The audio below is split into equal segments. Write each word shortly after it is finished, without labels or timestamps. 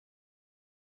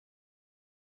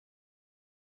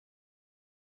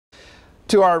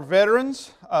To our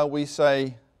veterans, we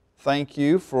say thank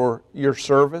you for your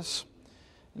service.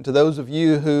 And to those of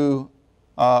you who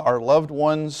are loved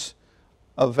ones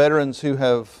of veterans who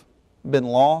have been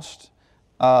lost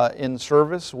in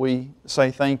service, we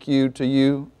say thank you to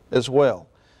you as well.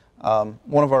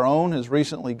 One of our own has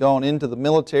recently gone into the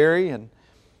military, and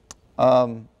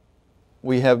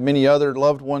we have many other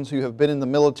loved ones who have been in the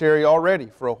military already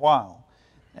for a while.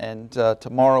 And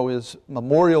tomorrow is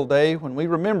Memorial Day, when we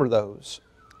remember those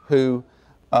who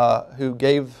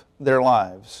gave their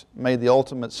lives, made the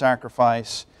ultimate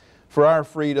sacrifice for our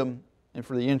freedom and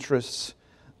for the interests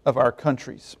of our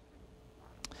countries.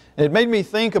 And it made me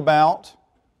think about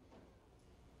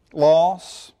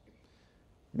loss,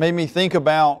 made me think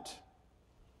about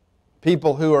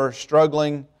people who are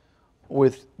struggling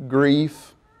with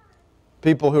grief,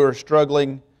 people who are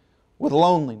struggling with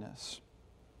loneliness.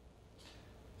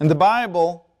 And the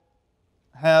Bible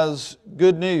has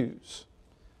good news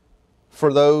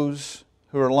for those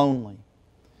who are lonely.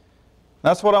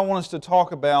 That's what I want us to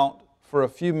talk about for a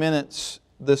few minutes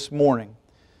this morning.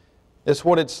 It's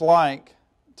what it's like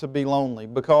to be lonely,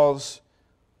 because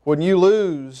when you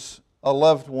lose a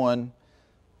loved one,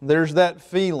 there's that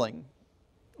feeling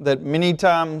that many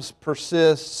times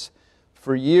persists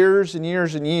for years and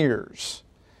years and years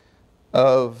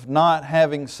of not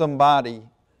having somebody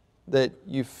that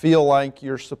you feel like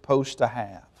you're supposed to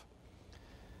have.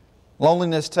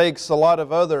 Loneliness takes a lot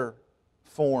of other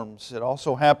forms. It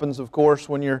also happens, of course,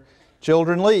 when your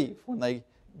children leave, when they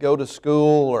go to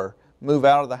school or move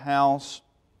out of the house,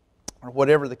 or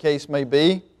whatever the case may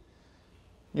be.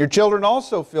 Your children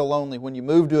also feel lonely when you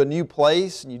move to a new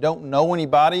place and you don't know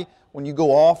anybody, when you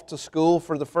go off to school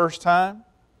for the first time.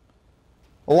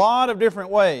 A lot of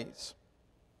different ways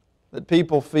that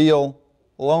people feel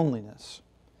loneliness.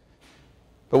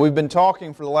 But we've been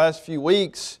talking for the last few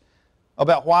weeks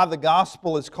about why the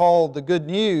gospel is called the good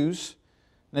news.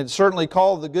 And it's certainly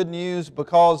called the good news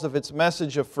because of its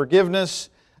message of forgiveness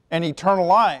and eternal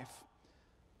life.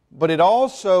 But it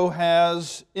also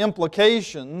has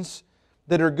implications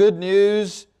that are good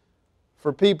news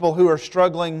for people who are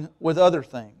struggling with other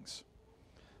things.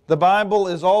 The Bible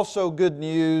is also good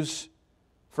news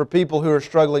for people who are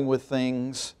struggling with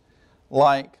things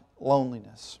like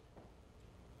loneliness.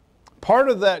 Part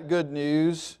of that good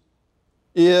news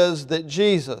is that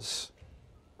Jesus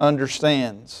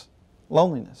understands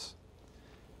loneliness.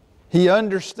 He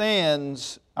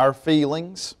understands our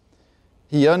feelings.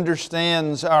 He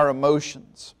understands our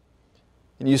emotions.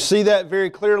 And you see that very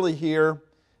clearly here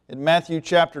in Matthew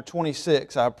chapter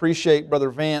 26. I appreciate Brother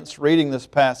Vance reading this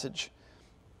passage.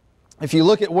 If you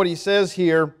look at what he says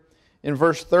here in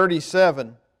verse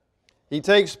 37, he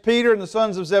takes Peter and the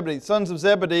sons of Zebedee. The sons of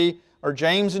Zebedee are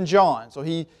James and John. So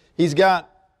he's got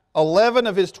 11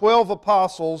 of his 12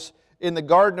 apostles in the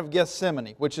Garden of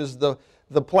Gethsemane, which is the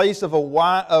place of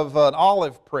an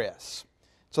olive press.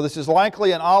 So this is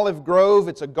likely an olive grove.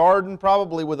 It's a garden,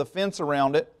 probably with a fence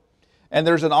around it. And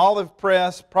there's an olive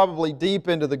press probably deep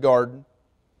into the garden.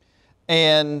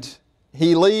 And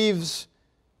he leaves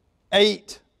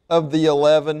 8 of the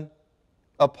 11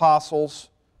 apostles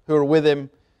who are with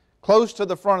him close to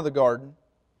the front of the garden.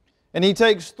 And he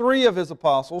takes 3 of his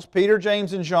apostles, Peter,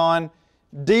 James, and John,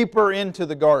 deeper into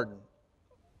the garden,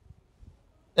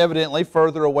 evidently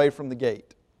further away from the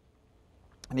gate.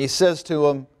 And he says to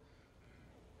them,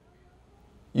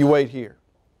 "You wait here."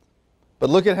 But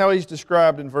look at how he's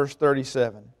described in verse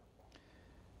 37.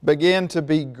 "Began to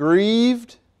be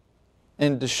grieved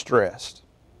and distressed."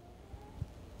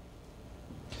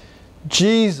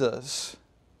 Jesus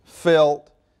felt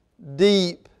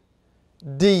deep,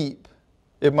 deep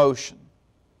emotion.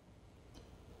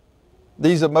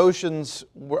 These emotions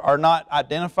are not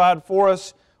identified for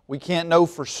us. We can't know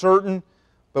for certain,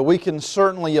 but we can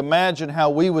certainly imagine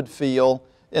how we would feel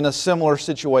in a similar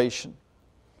situation.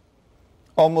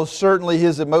 Almost certainly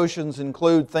his emotions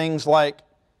include things like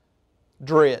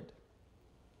dread.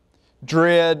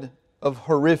 Dread of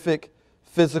horrific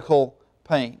physical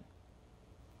pain.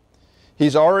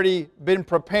 He's already been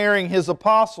preparing his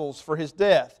apostles for his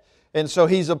death. And so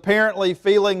he's apparently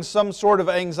feeling some sort of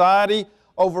anxiety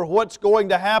over what's going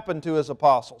to happen to his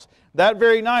apostles. That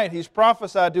very night he's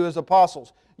prophesied to his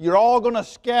apostles, "You're all going to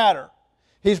scatter."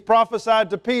 He's prophesied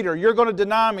to Peter, "You're going to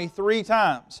deny me 3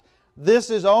 times. This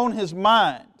is on his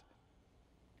mind.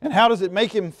 And how does it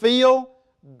make him feel?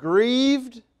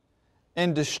 Grieved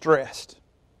and distressed.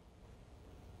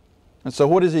 And so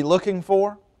what is he looking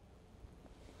for?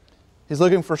 He's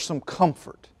looking for some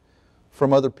comfort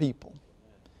from other people.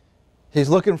 He's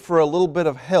looking for a little bit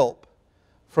of help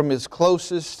from his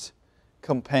closest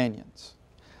companions.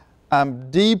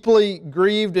 I'm deeply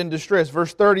grieved and distressed.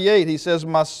 Verse 38, he says,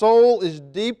 my soul is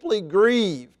deeply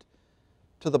grieved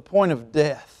to the point of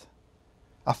death.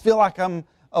 I feel like I'm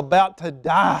about to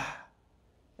die.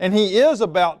 And he is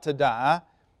about to die,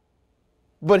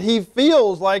 but he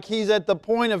feels like he's at the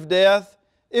point of death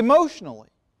emotionally.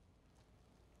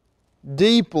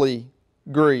 Deeply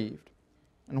grieved.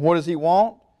 And what does he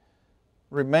want?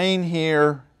 Remain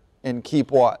here and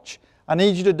keep watch. I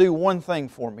need you to do one thing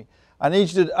for me. I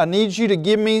need you to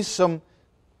give me some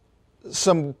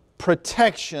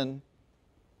protection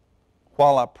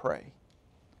while I pray.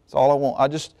 That's all I want. I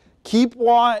just keep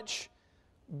watch,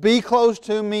 be close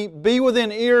to me, be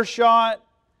within earshot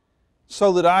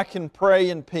so that I can pray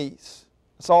in peace.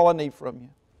 That's all I need from you.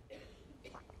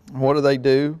 What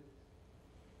do?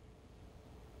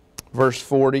 Verse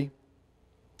 40,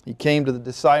 he came to the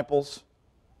disciples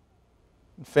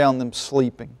and found them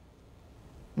sleeping.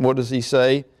 What does he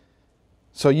say?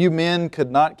 So you men could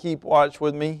not keep watch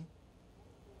with me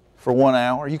for 1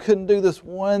 hour? You couldn't do this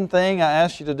one thing I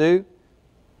asked you to do?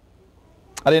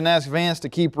 I didn't ask Vance to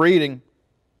keep reading,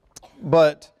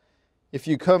 but if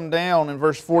you come down in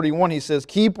verse 41, he says,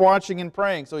 keep watching and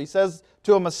praying. So he says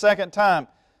to them a second time,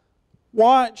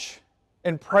 watch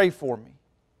and pray for me.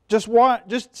 Just watch,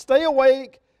 just stay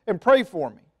awake and pray for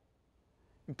me.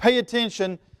 And pay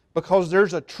attention because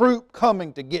there's a troop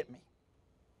coming to get me.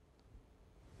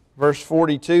 Verse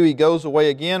 42, he goes away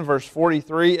again. Verse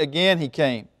 43, again he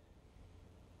came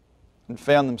and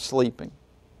found them sleeping.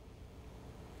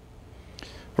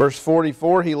 Verse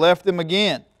 44, he left them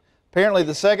again. Apparently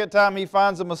the second time he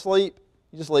finds them asleep,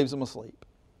 he just leaves them asleep.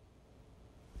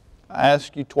 I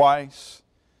asked you twice.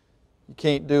 You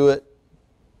can't do it.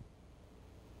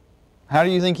 How do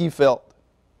you think he felt?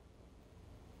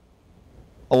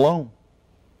 Alone.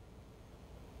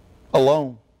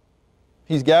 Alone.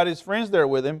 He's got his friends there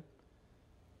with him,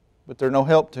 but they're no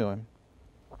help to him.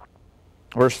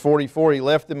 Verse 44, he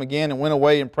left them again and went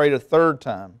away and prayed a third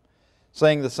time,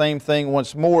 saying the same thing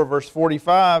once more. Verse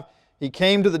 45, he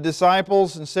came to the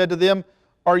disciples and said to them,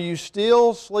 are you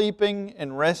still sleeping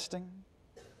and resting?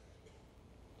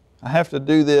 I have to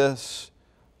do this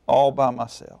all by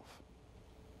myself.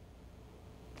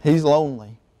 He's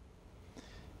lonely.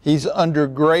 He's under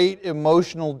great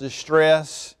emotional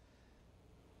distress,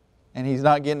 and he's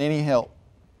not getting any help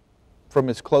from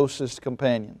his closest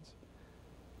companions,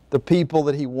 the people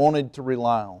that he wanted to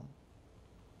rely on.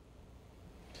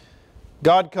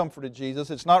 God comforted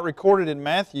Jesus. It's not recorded in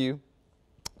Matthew,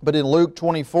 but in Luke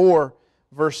 24,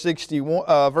 verse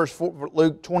 61,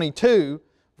 Luke 22,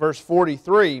 verse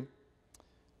 43, it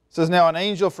says, now an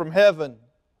angel from heaven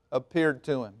appeared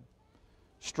to him,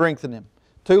 strengthened him.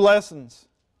 2 lessons.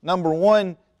 Number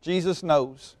 1, Jesus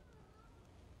knows.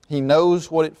 He knows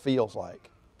what it feels like.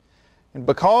 And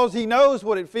because He knows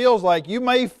what it feels like, you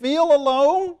may feel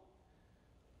alone,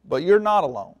 but you're not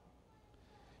alone.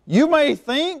 You may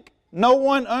think no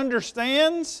one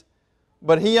understands,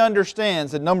 but He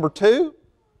understands. And number 2,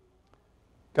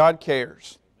 God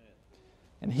cares.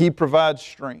 And He provides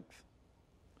strength.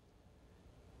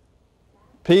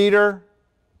 Peter,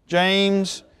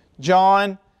 James,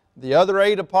 John, the other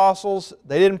 8 apostles,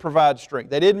 they didn't provide strength.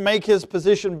 They didn't make His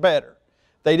position better.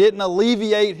 They didn't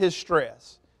alleviate His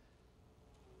stress.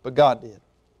 But God did.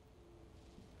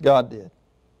 God did.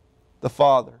 The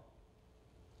Father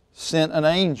sent an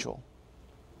angel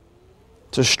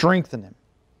to strengthen him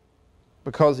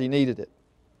because he needed it.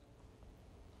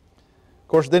 Of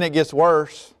course, then it gets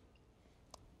worse.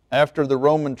 After the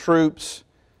Roman troops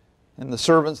and the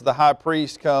servants of the high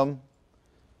priest come,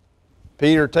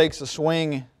 Peter takes a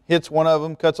swing, hits one of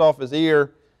them, cuts off his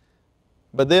ear,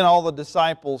 but then all the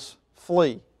disciples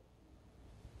flee.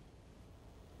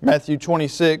 Matthew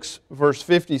 26, verse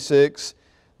 56,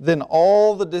 then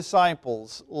all the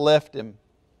disciples left him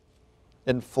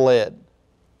and fled.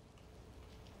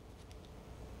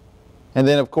 And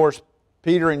then, of course,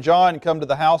 Peter and John come to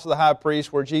the house of the high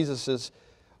priest where Jesus is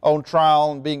on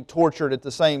trial and being tortured at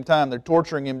the same time. They're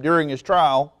torturing him during his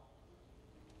trial.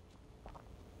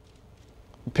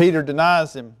 Peter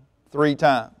denies him 3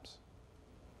 times.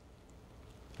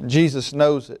 Jesus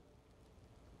knows it.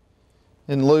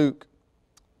 In Luke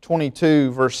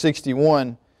 22, verse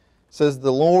 61, says,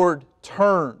 the Lord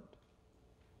turned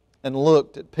and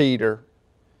looked at Peter.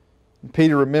 And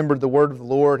Peter remembered the word of the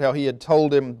Lord, how He had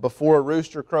told him, before a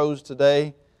rooster crows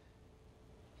today,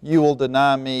 you will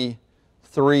deny me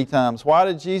 3 times. Why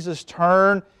did Jesus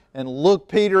turn and look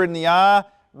Peter in the eye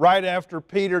right after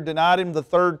Peter denied Him the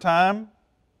 3rd time?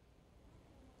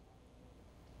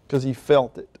 Because He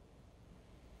felt it.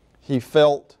 He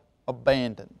felt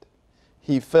abandoned.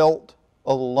 He felt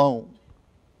alone.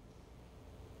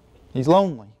 He's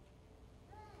lonely.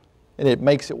 And it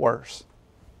makes it worse.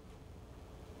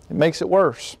 It makes it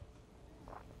worse.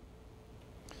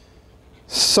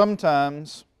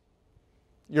 Sometimes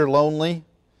you're lonely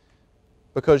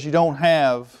because you don't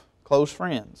have close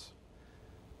friends,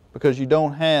 because you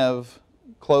don't have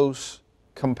close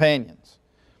companions.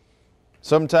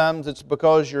 Sometimes it's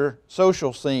because your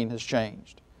social scene has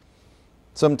changed.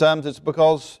 Sometimes it's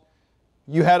because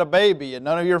you had a baby and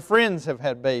none of your friends have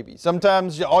had babies.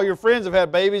 Sometimes all your friends have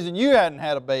had babies and you hadn't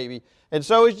had a baby. And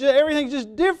so it's just, everything's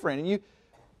just different. And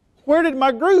where did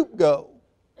my group go?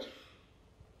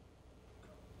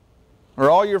 Or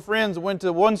all your friends went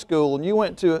to one school and you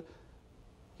went to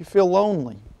you feel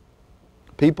lonely.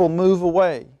 People move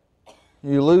away.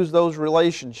 You lose those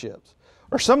relationships.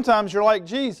 Or sometimes you're like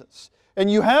Jesus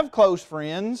and you have close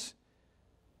friends,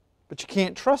 but you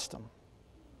can't trust them.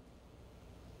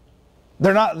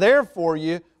 They're not there for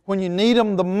you when you need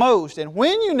them the most. And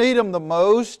when you need them the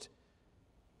most,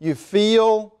 you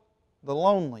feel the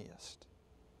loneliest.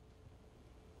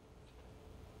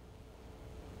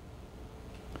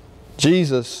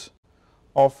 Jesus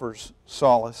offers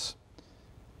solace.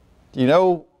 Do you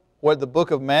know what the book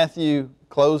of Matthew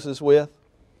closes with?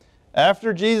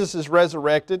 After Jesus is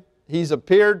resurrected, He's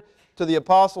appeared to the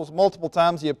apostles multiple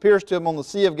times. He appears to them on the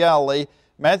Sea of Galilee.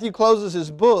 Matthew closes his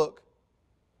book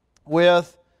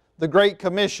with the Great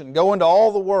Commission. Go into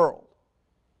all the world.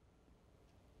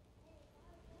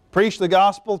 Preach the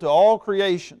gospel to all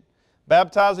creation,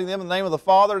 baptizing them in the name of the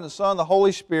Father and the Son and the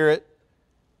Holy Spirit,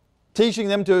 teaching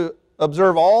them to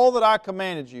observe all that I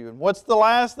commanded you. And what's the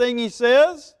last thing He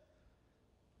says?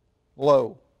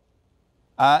 Lo,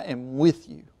 I am with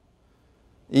you,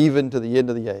 even to the end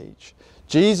of the age.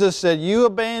 Jesus said, you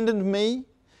abandoned me.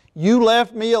 You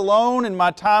left me alone in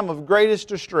my time of greatest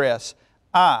distress.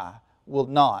 I will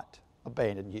not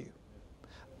abandon you.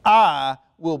 I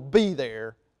will be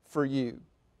there for you.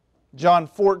 John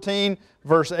 14,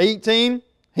 verse 18,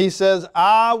 He says,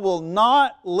 I will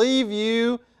not leave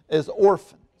you as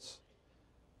orphans.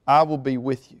 I will be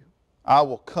with you. I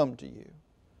will come to you.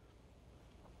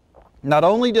 Not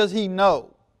only does He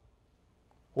know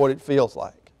what it feels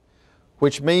like,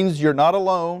 which means you're not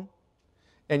alone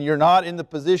and you're not in the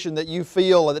position that you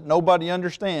feel that nobody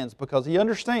understands, because He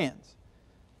understands.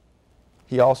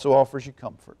 He also offers you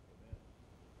comfort.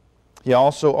 He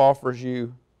also offers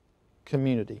you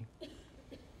community.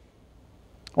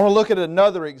 I want to look at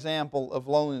another example of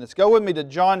loneliness. Go with me to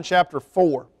John chapter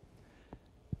 4.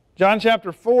 John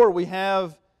chapter 4, we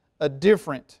have a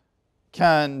different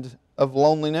kind of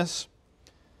loneliness.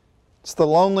 It's the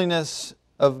loneliness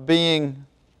of being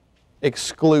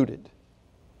excluded.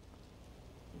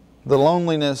 The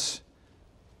loneliness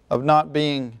of not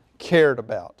being cared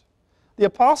about. The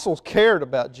apostles cared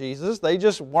about Jesus. They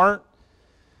just weren't,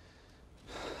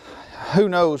 who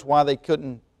knows why they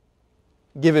couldn't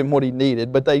give Him what He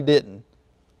needed, but they didn't.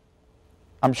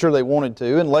 I'm sure they wanted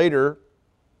to, and later,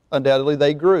 undoubtedly,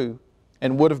 they grew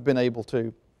and would have been able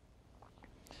to.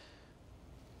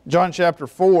 John chapter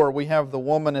 4, we have the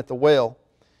woman at the well.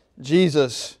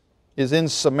 Jesus is in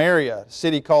Samaria, a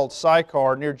city called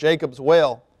Sychar, near Jacob's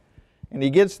well. And He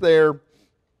gets there,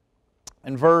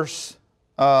 and verse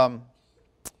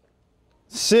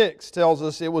 6 tells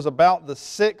us it was about the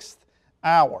 6th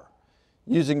hour.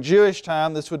 Using Jewish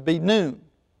time, this would be noon,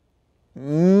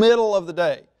 middle of the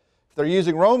day. If they're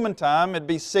using Roman time, it'd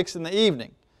be 6 in the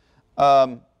evening.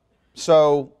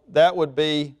 So that would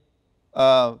be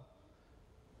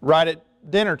right at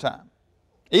dinner time.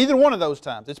 Either one of those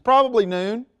times. It's probably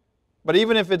noon, but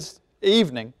even if it's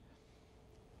evening,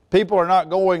 people are not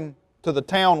going to the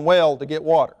town well to get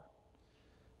water.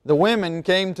 The women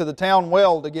came to the town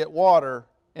well to get water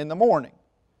in the morning.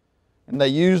 And they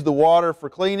used the water for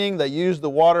cleaning, they used the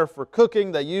water for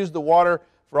cooking, they used the water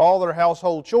for all their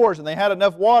household chores, and they had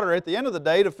enough water at the end of the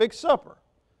day to fix supper.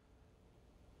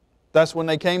 That's when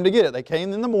they came to get it. They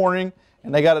came in the morning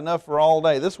and they got enough for all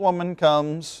day. This woman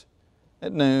comes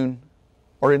at noon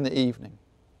or in the evening.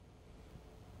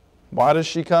 Why does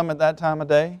she come at that time of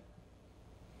day?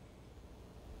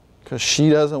 Because she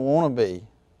doesn't want to be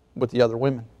with the other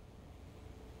women.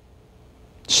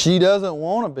 She doesn't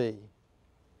want to be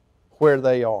where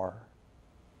they are.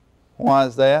 Why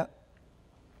is that?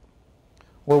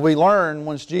 Well, we learn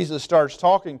once Jesus starts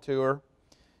talking to her,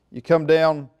 you come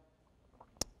down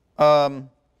to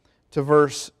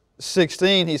verse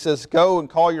 16, He says, go and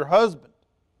call your husband.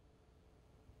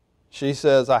 She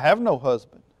says, I have no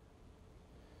husband.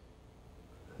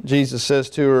 Jesus says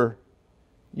to her,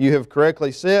 you have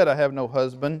correctly said, I have no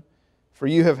husband, for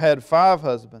you have had 5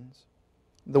 husbands.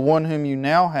 The one whom you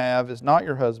now have is not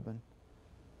your husband.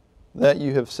 That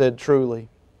you have said truly.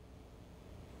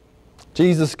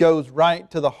 Jesus goes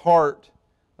right to the heart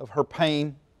of her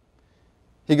pain.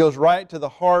 He goes right to the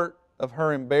heart of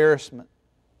her embarrassment.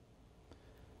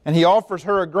 And He offers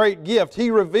her a great gift. He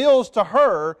reveals to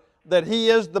her that He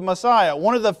is the Messiah.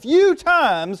 One of the few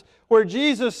times where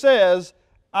Jesus says,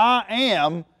 I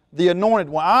am the anointed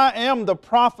one. I am the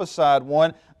prophesied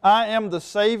one. I am the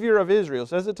Savior of Israel.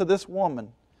 Says it to this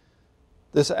woman,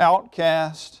 this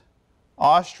outcast,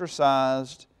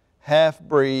 ostracized,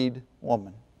 half-breed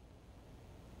woman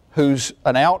who's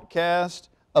an outcast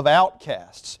of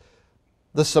outcasts.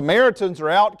 The Samaritans are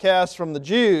outcasts from the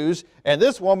Jews, and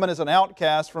this woman is an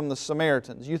outcast from the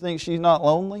Samaritans. You think she's not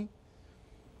lonely?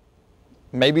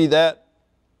 Maybe that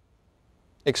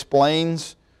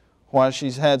explains why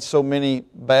she's had so many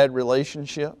bad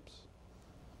relationships.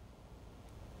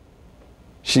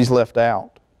 She's left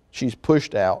out. She's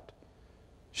pushed out.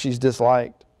 She's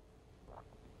disliked.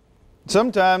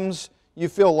 Sometimes you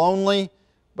feel lonely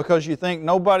because you think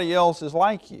nobody else is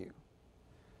like you.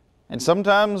 And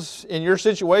sometimes in your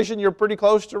situation you're pretty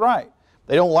close to right.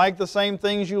 They don't like the same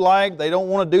things you like. They don't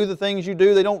want to do the things you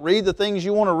do. They don't read the things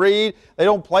you want to read. They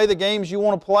don't play the games you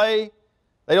want to play.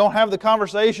 They don't have the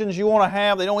conversations you want to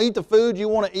have. They don't eat the food you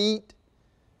want to eat.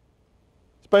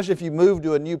 Especially if you move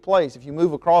to a new place. If you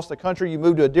move across the country, you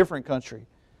move to a different country.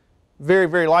 Very,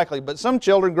 very likely. But some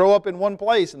children grow up in one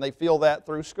place and they feel that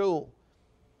through school.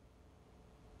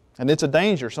 And it's a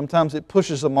danger. Sometimes it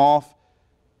pushes them off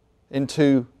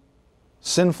into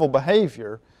sinful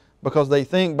behavior because they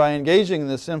think by engaging in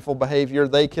this sinful behavior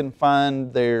they can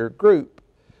find their group.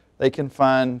 They can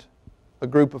find a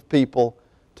group of people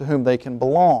to whom they can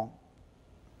belong.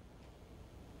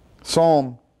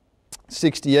 Psalm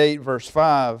 68 verse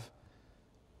 5,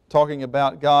 talking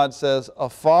about God, says, "A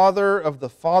father of the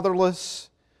fatherless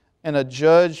and a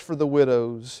judge for the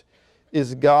widows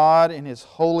is God in His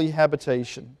holy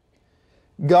habitation."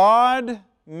 God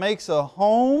makes a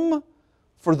home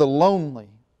for the lonely.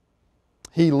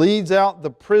 He leads out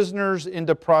the prisoners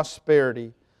into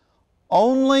prosperity.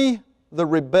 Only the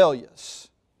rebellious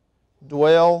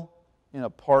dwell in a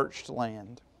parched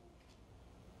land.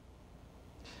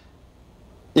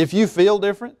 If you feel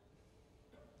different,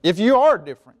 if you are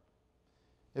different,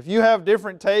 if you have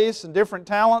different tastes and different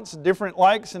talents and different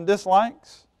likes and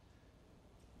dislikes,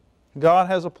 God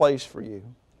has a place for you.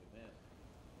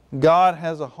 God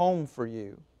has a home for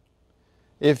you.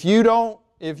 If you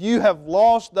have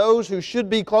lost those who should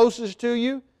be closest to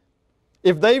you,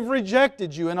 if they've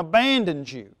rejected you and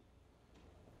abandoned you,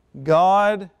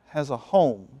 God has a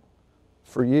home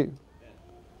for you.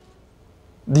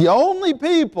 The only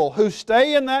people who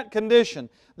stay in that condition,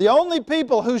 the only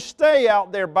people who stay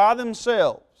out there by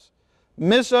themselves,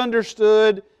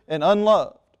 misunderstood and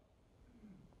unloved,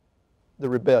 the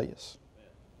rebellious.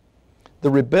 The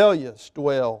rebellious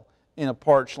dwell in a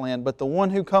parched land, but the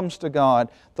one who comes to God,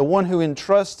 the one who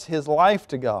entrusts his life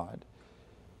to God,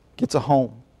 gets a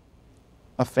home,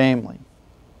 a family,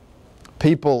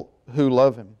 people who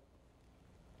love Him.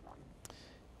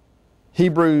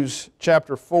 Hebrews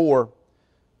chapter 4,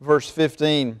 verse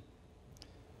 15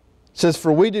 says,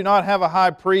 "For we do not have a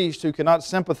high priest who cannot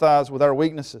sympathize with our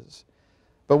weaknesses,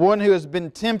 but one who has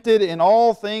been tempted in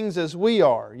all things as we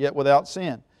are, yet without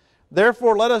sin.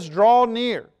 Therefore let us draw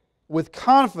near with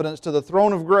confidence to the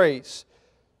throne of grace,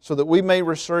 so that we may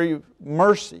receive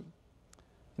mercy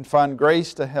and find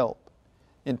grace to help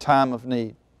in time of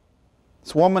need."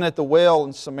 This woman at the well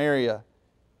in Samaria,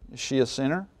 is she a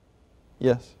sinner?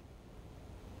 Yes.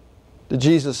 Did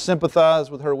Jesus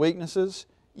sympathize with her weaknesses?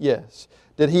 Yes.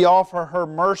 Did He offer her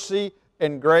mercy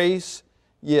and grace?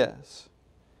 Yes.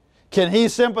 Can He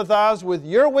sympathize with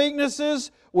your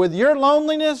weaknesses, with your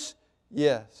loneliness?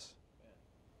 Yes.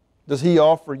 Does He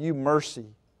offer you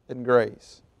mercy and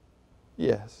grace?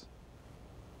 Yes.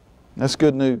 That's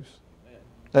good news.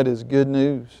 That is good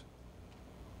news.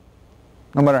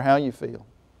 No matter how you feel.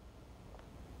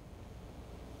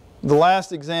 The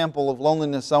last example of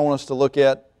loneliness I want us to look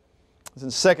at is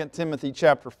in 2 Timothy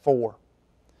chapter 4.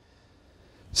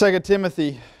 2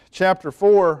 Timothy chapter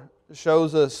 4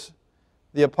 shows us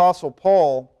the Apostle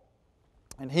Paul,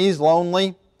 and he's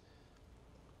lonely,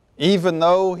 even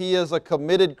though he is a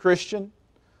committed Christian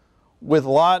with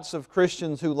lots of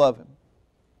Christians who love him.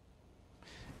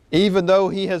 Even though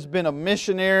he has been a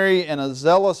missionary and a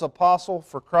zealous apostle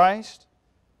for Christ,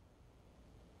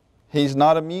 he's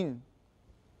not immune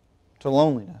to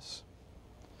loneliness.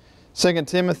 2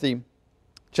 Timothy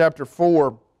chapter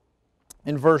 4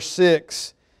 in verse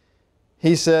 6,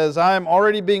 he says, "I am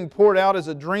already being poured out as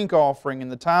a drink offering,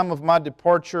 and the time of my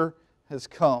departure has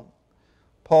come."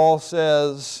 Paul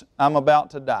says, I'm about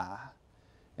to die.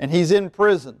 And he's in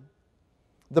prison.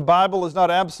 The Bible is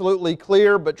not absolutely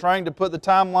clear, but trying to put the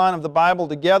timeline of the Bible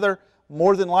together,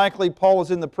 more than likely Paul is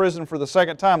in the prison for the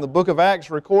second time. The book of Acts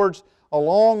records a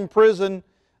long prison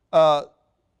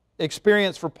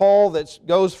experience for Paul that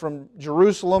goes from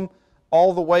Jerusalem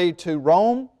all the way to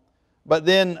Rome. But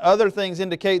then other things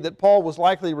indicate that Paul was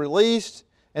likely released,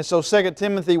 and so 2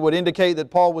 Timothy would indicate that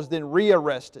Paul was then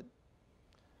rearrested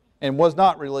and was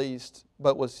not released,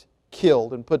 but was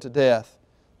killed and put to death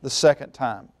the second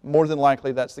time. More than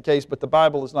likely that's the case, but the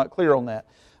Bible is not clear on that.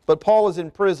 But Paul is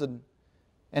in prison,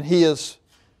 and he is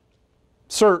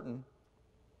certain,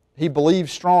 he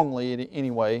believes strongly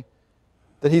anyway,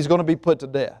 that he's going to be put to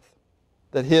death,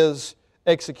 that his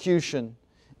execution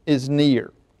is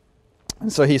near.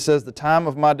 And so he says, the time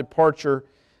of my departure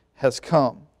has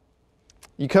come.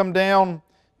 You come down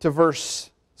to verse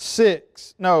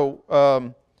 6,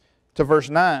 to verse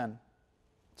 9.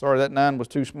 Sorry, that 9 was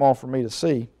too small for me to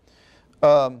see.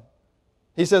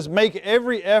 He says, make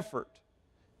every effort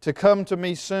to come to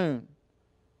me soon.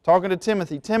 Talking to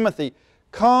Timothy. Timothy,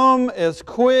 come as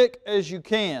quick as you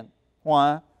can.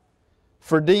 Why?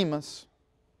 For Demas,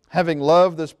 having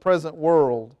loved this present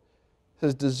world,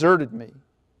 has deserted me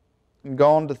and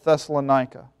gone to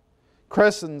Thessalonica.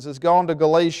 Crescens has gone to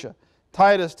Galatia.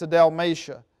 Titus to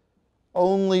Dalmatia.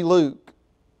 Only Luke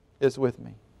is with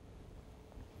me.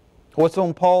 What's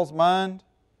on Paul's mind?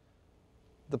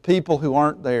 The people who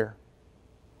aren't there.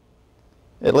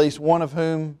 At least one of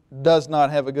whom does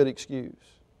not have a good excuse.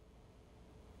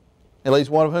 At least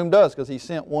one of whom does, because he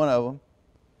sent one of them.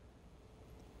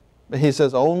 But he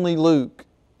says, only Luke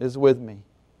is with me.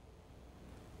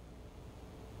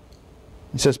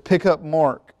 He says, pick up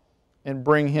Mark and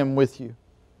bring him with you,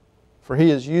 for he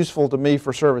is useful to me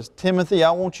for service. Timothy,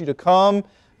 I want you to come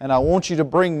and I want you to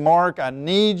bring Mark. I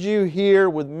need you here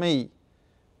with me.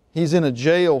 He's in a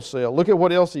jail cell. Look at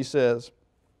what else he says.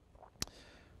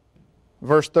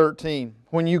 Verse 13.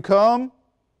 When you come,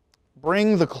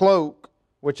 bring the cloak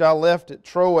which I left at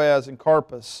Troas and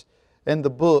Carpus, and the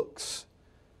books,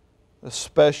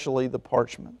 especially the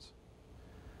parchments.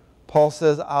 Paul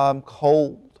says, I'm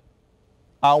cold.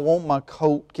 I want my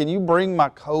coat. Can you bring my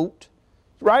coat?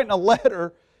 He's writing a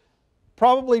letter,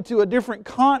 probably to a different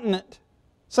continent,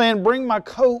 saying, bring my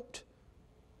coat.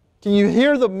 Can you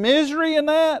hear the misery in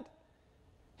that?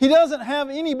 He doesn't have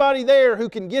anybody there who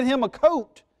can get him a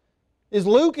coat. Is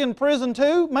Luke in prison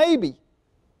too? Maybe.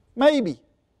 Maybe.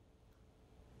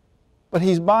 But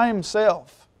he's by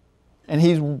himself. And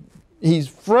he's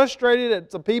frustrated at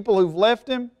the people who've left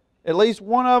him, at least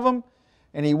one of them.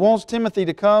 And he wants Timothy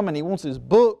to come, and he wants his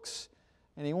books,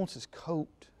 and he wants his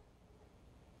coat.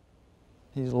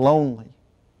 He's lonely.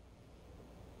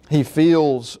 He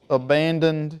feels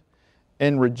abandoned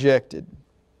and rejected.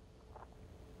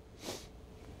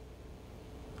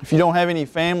 If you don't have any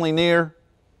family near,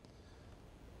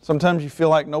 sometimes you feel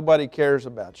like nobody cares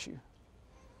about you.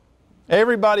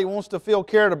 Everybody wants to feel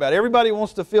cared about. Everybody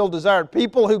wants to feel desired.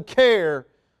 People who care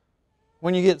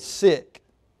when you get sick.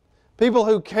 People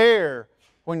who care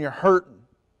when you're hurting.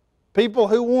 People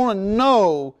who want to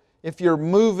know if you're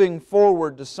moving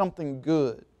forward to something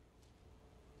good.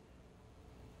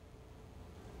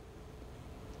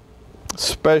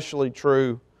 Especially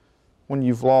true when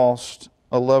you've lost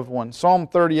a loved one. Psalm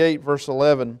 38 verse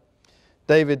 11,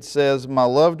 David says, my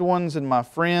loved ones and my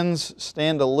friends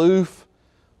stand aloof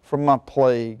from my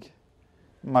plague.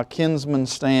 My kinsmen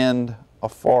stand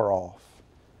afar off.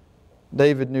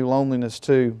 David knew loneliness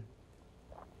too.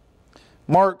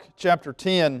 Mark chapter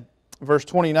 10, verse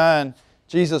 29,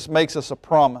 Jesus makes us a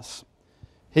promise.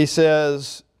 He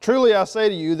says, truly I say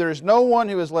to you, there is no one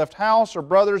who has left house or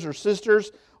brothers or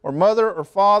sisters or mother or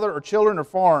father or children or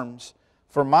farms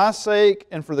for my sake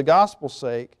and for the gospel's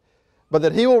sake, but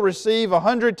that he will receive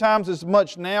 100 times as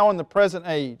much now in the present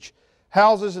age,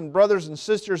 houses and brothers and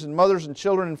sisters and mothers and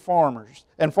children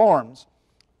and farms,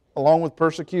 along with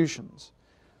persecutions,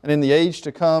 and in the age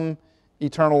to come,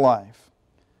 eternal life.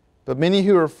 But many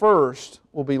who are first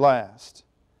will be last,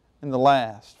 and the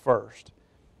last first.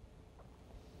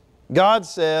 God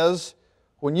says,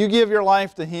 when you give your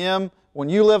life to Him, when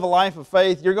you live a life of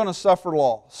faith, you're going to suffer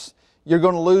loss. You're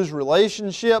going to lose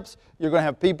relationships. You're going to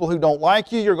have people who don't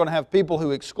like you. You're going to have people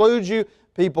who exclude you,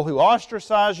 people who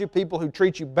ostracize you, people who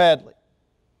treat you badly.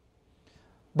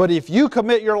 But if you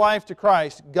commit your life to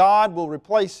Christ, God will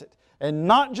replace it. And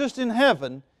not just in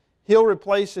heaven, He'll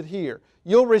replace it here.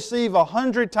 You'll receive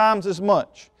 100 times as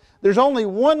much. There's only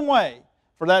one way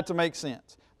for that to make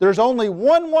sense. There's only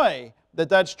one way that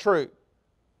that's true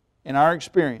in our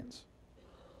experience,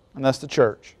 and that's the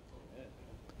church.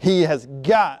 He has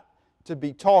got to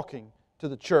be talking to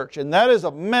the church, and that is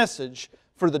a message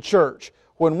for the church.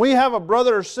 when we have a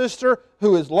brother or sister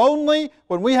who is lonely,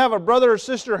 when we have a brother or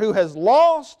sister who has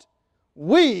lost,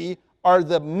 we are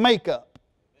the makeup.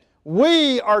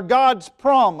 We are God's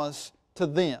promise to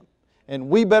them. And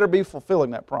we better be fulfilling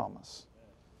that promise.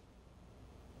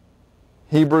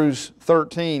 Hebrews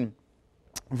 13,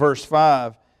 verse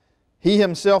 5. He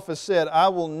Himself has said, I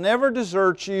will never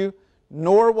desert you,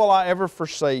 nor will I ever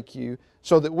forsake you,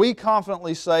 so that we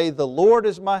confidently say, the Lord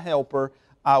is my helper,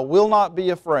 I will not be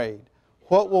afraid.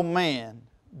 What will man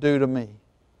do to me?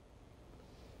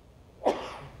 You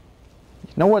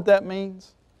know what that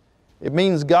means? It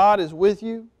means God is with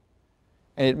you,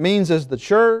 and it means as the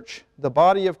church, the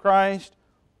body of Christ,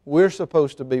 we're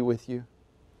supposed to be with you.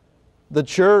 The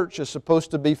church is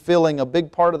supposed to be filling a big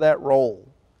part of that role.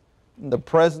 The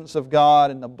presence of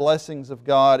God and the blessings of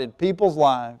God in people's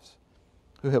lives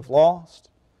who have lost,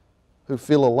 who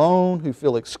feel alone, who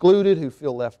feel excluded, who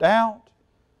feel left out,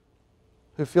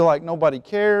 who feel like nobody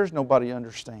cares, nobody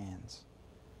understands.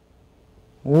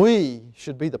 We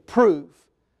should be the proof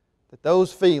that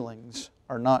those feelings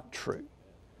are not true,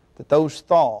 that those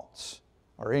thoughts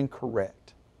are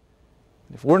incorrect.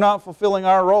 And if we're not fulfilling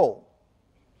our role,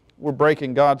 we're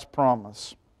breaking God's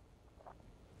promise.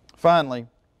 Finally,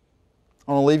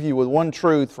 I want to leave you with one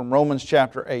truth from Romans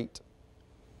chapter 8.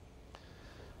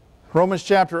 Romans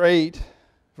chapter 8,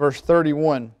 verse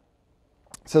 31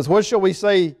 says, what shall we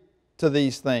say to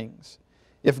these things?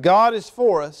 If God is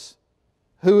for us,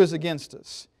 who is against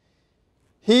us?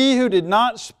 He who did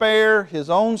not spare His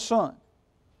own Son,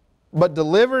 but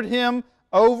delivered Him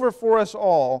over for us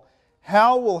all,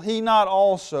 how will He not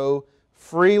also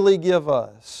freely give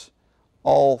us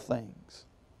all things?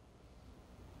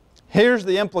 Here's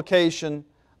the implication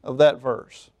of that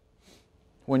verse.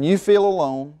 When you feel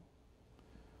alone,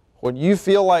 when you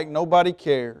feel like nobody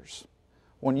cares,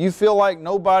 when you feel like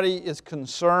nobody is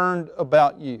concerned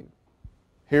about you,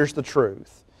 here's the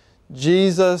truth.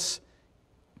 Jesus,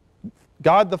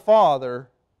 God the Father,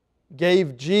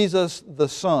 gave Jesus the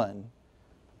Son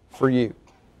for you.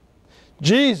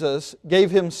 Jesus gave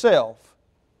Himself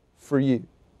for you.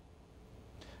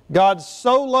 God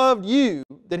so loved you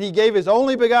that He gave His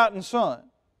only begotten Son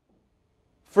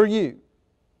for you.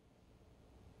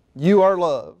 You are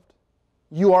loved,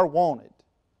 you are wanted,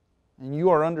 and you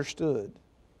are understood.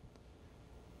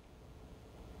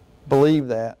 Believe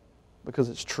that because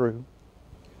it's true.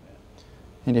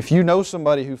 And if you know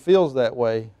somebody who feels that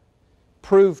way,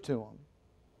 prove to them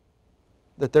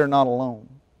that they're not alone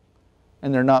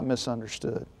and they're not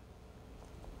misunderstood.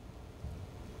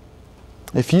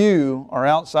 If you are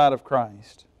outside of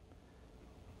Christ,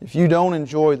 if you don't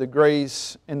enjoy the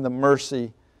grace and the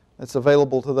mercy that's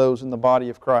available to those in the body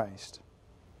of Christ,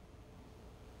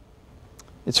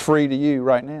 it's free to you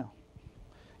right now.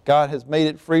 God has made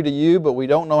it free to you, but we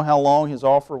don't know how long His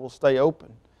offer will stay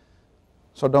open.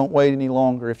 So don't wait any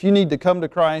longer. If you need to come to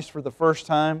Christ for the first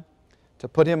time, to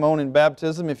put Him on in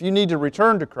baptism, if you need to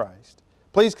return to Christ,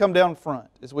 please come down front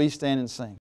as we stand and sing.